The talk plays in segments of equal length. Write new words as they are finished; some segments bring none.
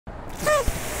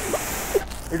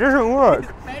It doesn't work.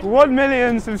 1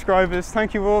 million subscribers,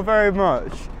 thank you all very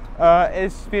much.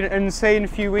 It's been an insane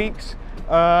few weeks.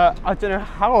 I don't know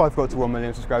how I've got to 1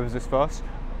 million subscribers this fast.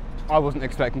 I wasn't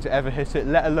expecting to ever hit it,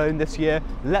 let alone this year,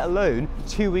 let alone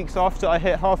 2 weeks after I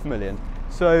hit 500,000.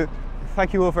 So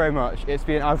thank you all very much. It's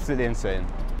been absolutely insane.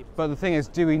 But the thing is,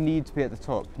 do we need to be at the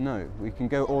top? No, we can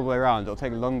go all the way around. It'll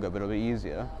take longer, but it'll be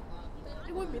easier.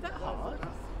 It wouldn't be that hard.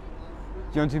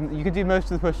 You can do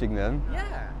most of the pushing then?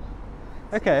 Yeah.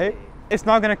 Okay. It's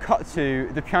now going to cut to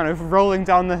the piano rolling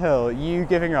down the hill, you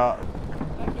giving up.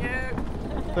 Thank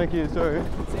you. Thank you, sorry.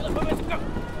 See you later, go.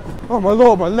 Oh my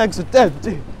lord, my legs are dead,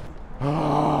 dude.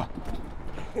 Oh,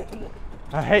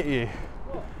 I hate you.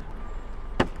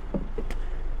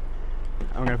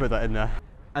 I'm going to put that in there.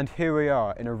 And here we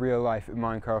are in a real life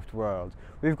Minecraft world.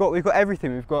 We've got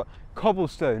everything. We've got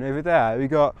cobblestone over there. We've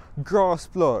got grass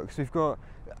blocks. We've got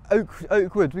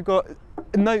oak wood. We've got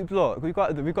a note block. We've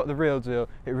got the real deal.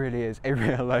 It really is a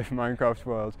real life Minecraft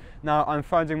world. Now I'm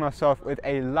finding myself with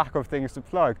a lack of things to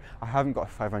plug. I haven't got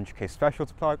a 500k special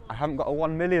to plug. I haven't got a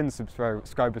 1 million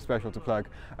subscriber special to plug.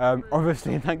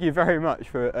 Obviously, thank you very much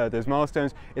for those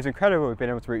milestones. It's incredible we've been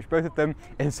able to reach both of them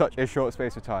in such a short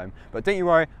space of time. But don't you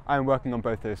worry, I am working on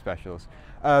both those specials.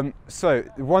 So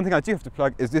the one thing I do have to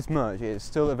plug is this merch. It is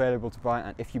still available to buy,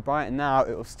 and if you buy it now,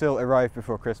 it will still arrive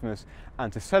before Christmas.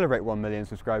 And to celebrate 1 million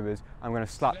subscribers, I'm going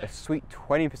to slap a sweet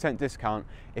 20% discount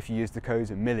if you use the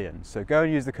code MILLION. So go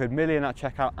and use the code MILLION at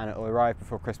checkout, and it will arrive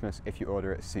before Christmas if you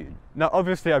order it soon. Now,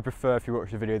 obviously, I prefer if you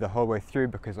watch the video the whole way through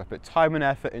because I put time and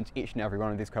effort into each and every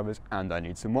one of these covers, and I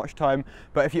need some watch time.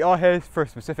 But if you are here for a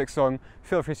specific song,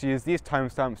 feel free to use these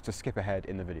timestamps to skip ahead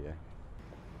in the video.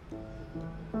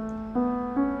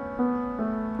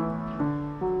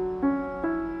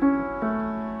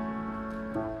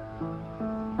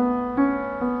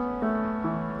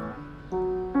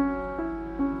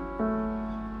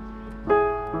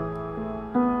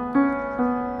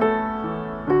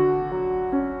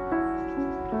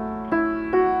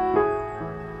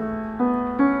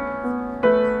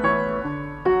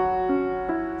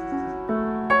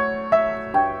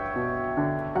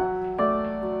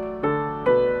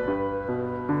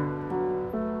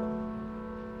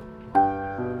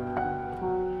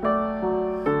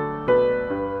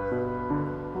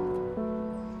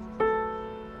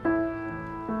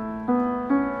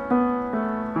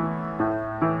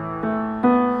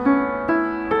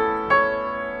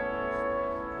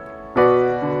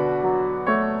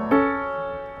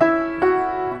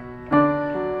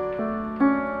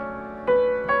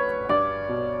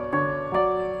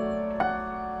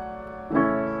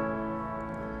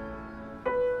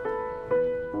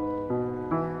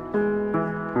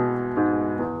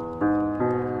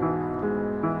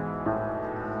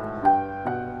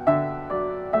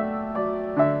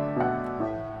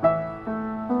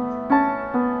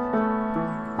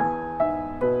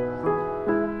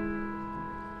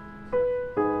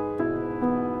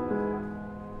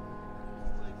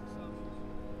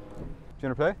 Do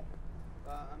you want to play?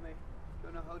 I mean, do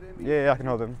you want to hold him? Yeah, I can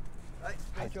hold him. Hey,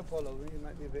 take your polo, you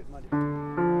might be a bit muddy.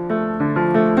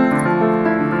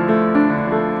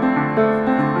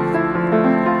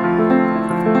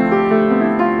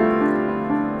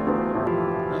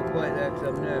 Not quite there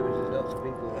because I'm nervous, there's lots of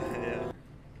people there. Yeah.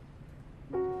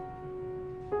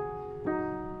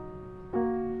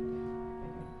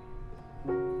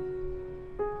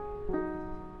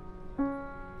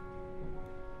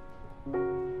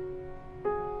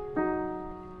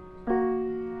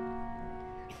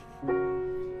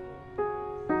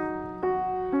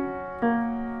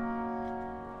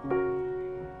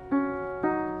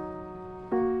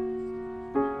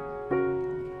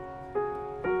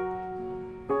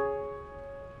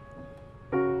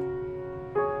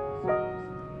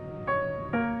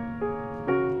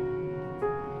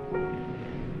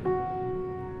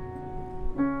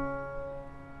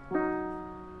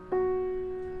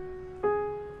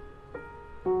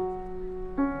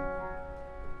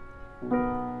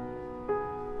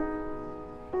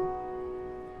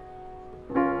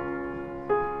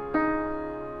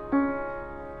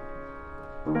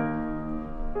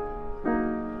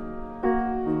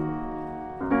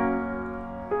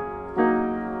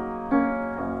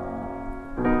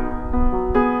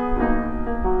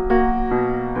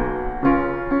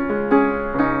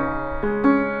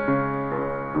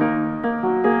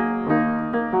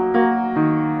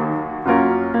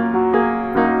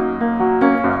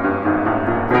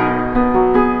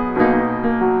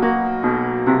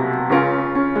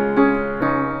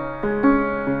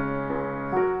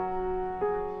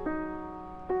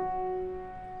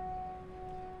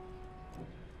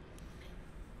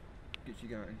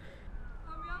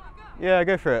 Yeah,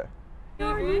 go for it.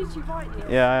 You're a YouTube writer.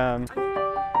 Yeah, I am.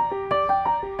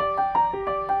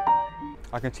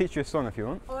 I can teach you a song if you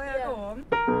want. Oh yeah, go on.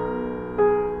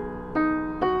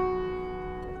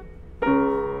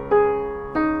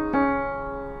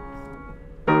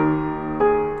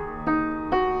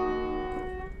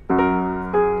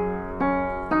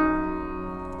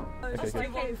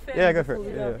 Okay. Yeah, go for it.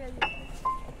 Yeah.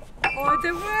 Oh, it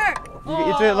didn't work.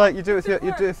 You do it like you do it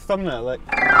with your thumbnail like.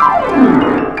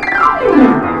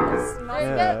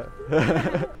 Yeah.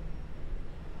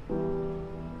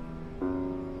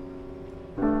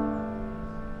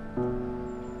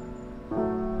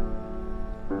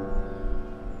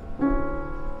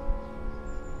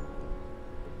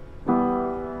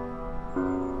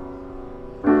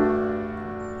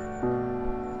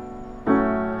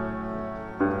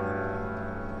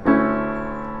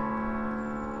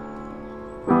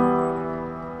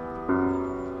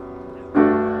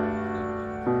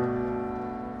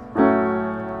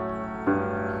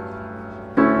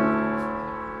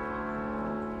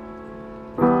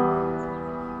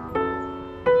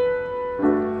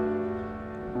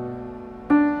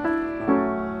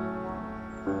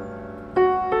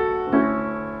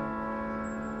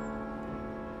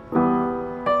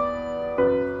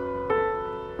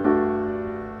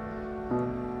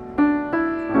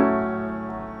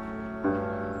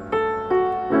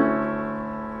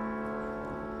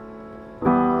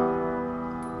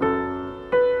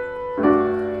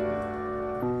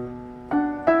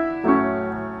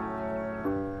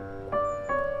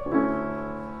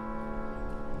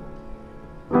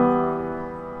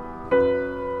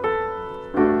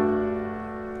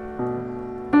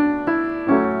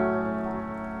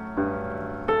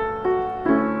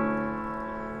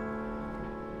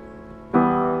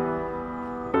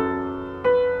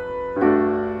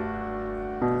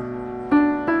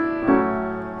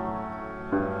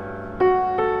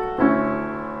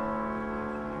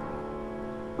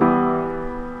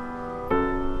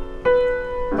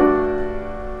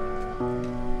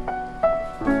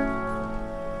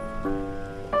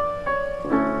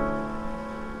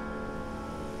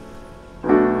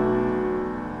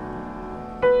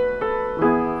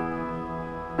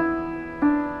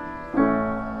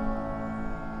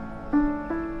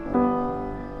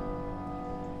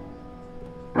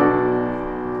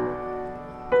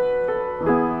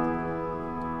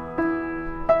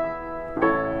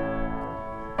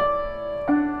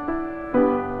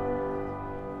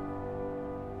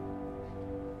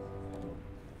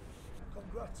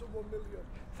 Congrats on 1 million.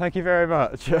 Thank you very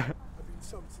much. I've been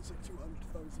subbed since like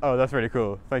 200,000. Oh, that's really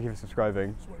cool. Thank you for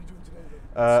subscribing. So what are you doing today then?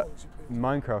 What songs you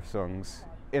playing? Minecraft songs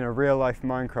in a real life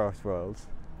Minecraft world.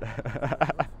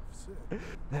 Sick.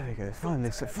 There we go.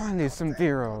 Finally some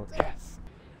B-roll. Yes.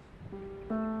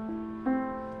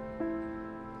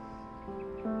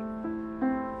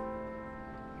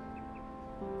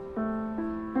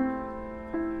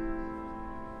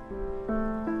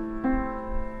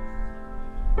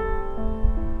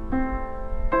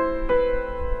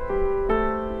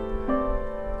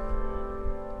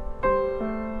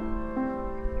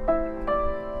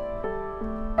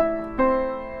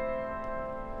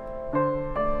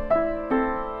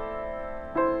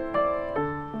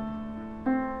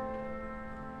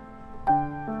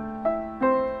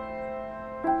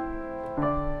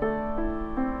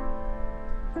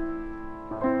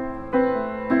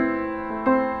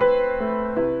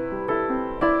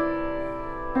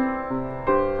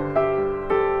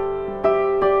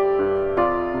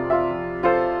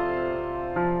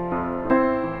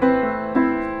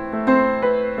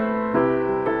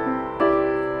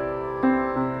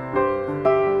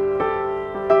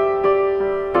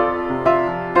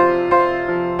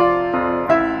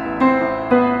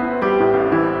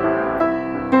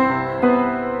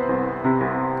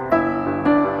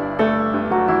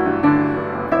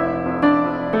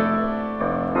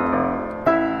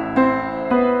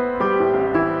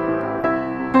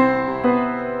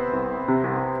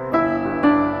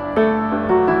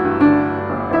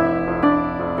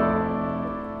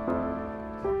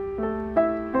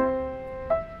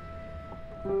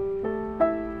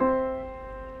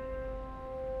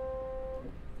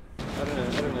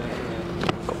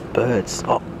 Birds.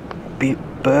 Oh,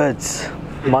 birds.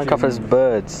 Minecraft has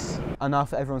birds. And now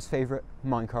for everyone's favourite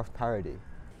Minecraft parody.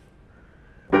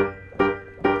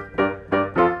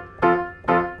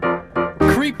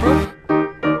 Creeper.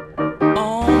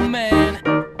 Oh man.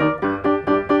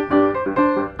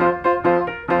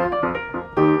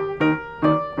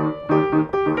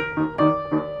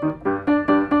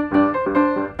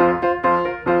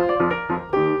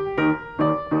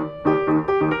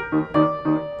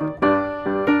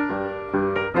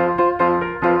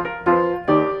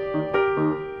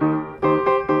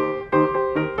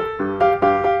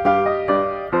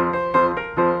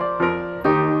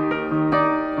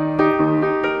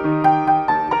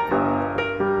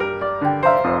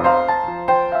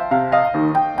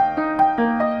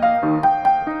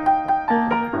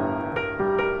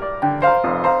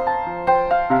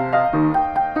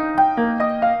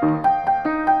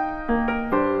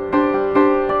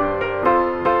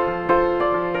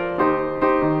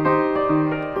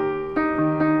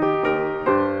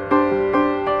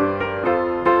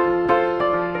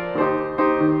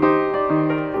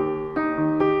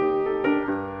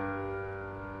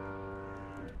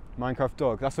 Minecraft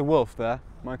dog. That's a wolf there.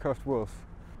 Minecraft wolf.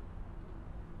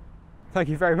 Thank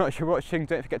you very much for watching.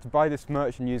 Don't forget to buy this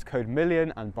merch and use code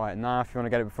MILLION, and buy it now if you want to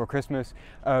get it before Christmas.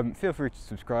 Feel free to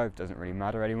subscribe, doesn't really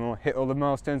matter anymore. Hit all the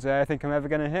milestones that I think I'm ever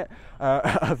going to hit.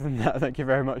 Other than that, thank you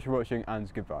very much for watching,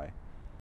 and goodbye.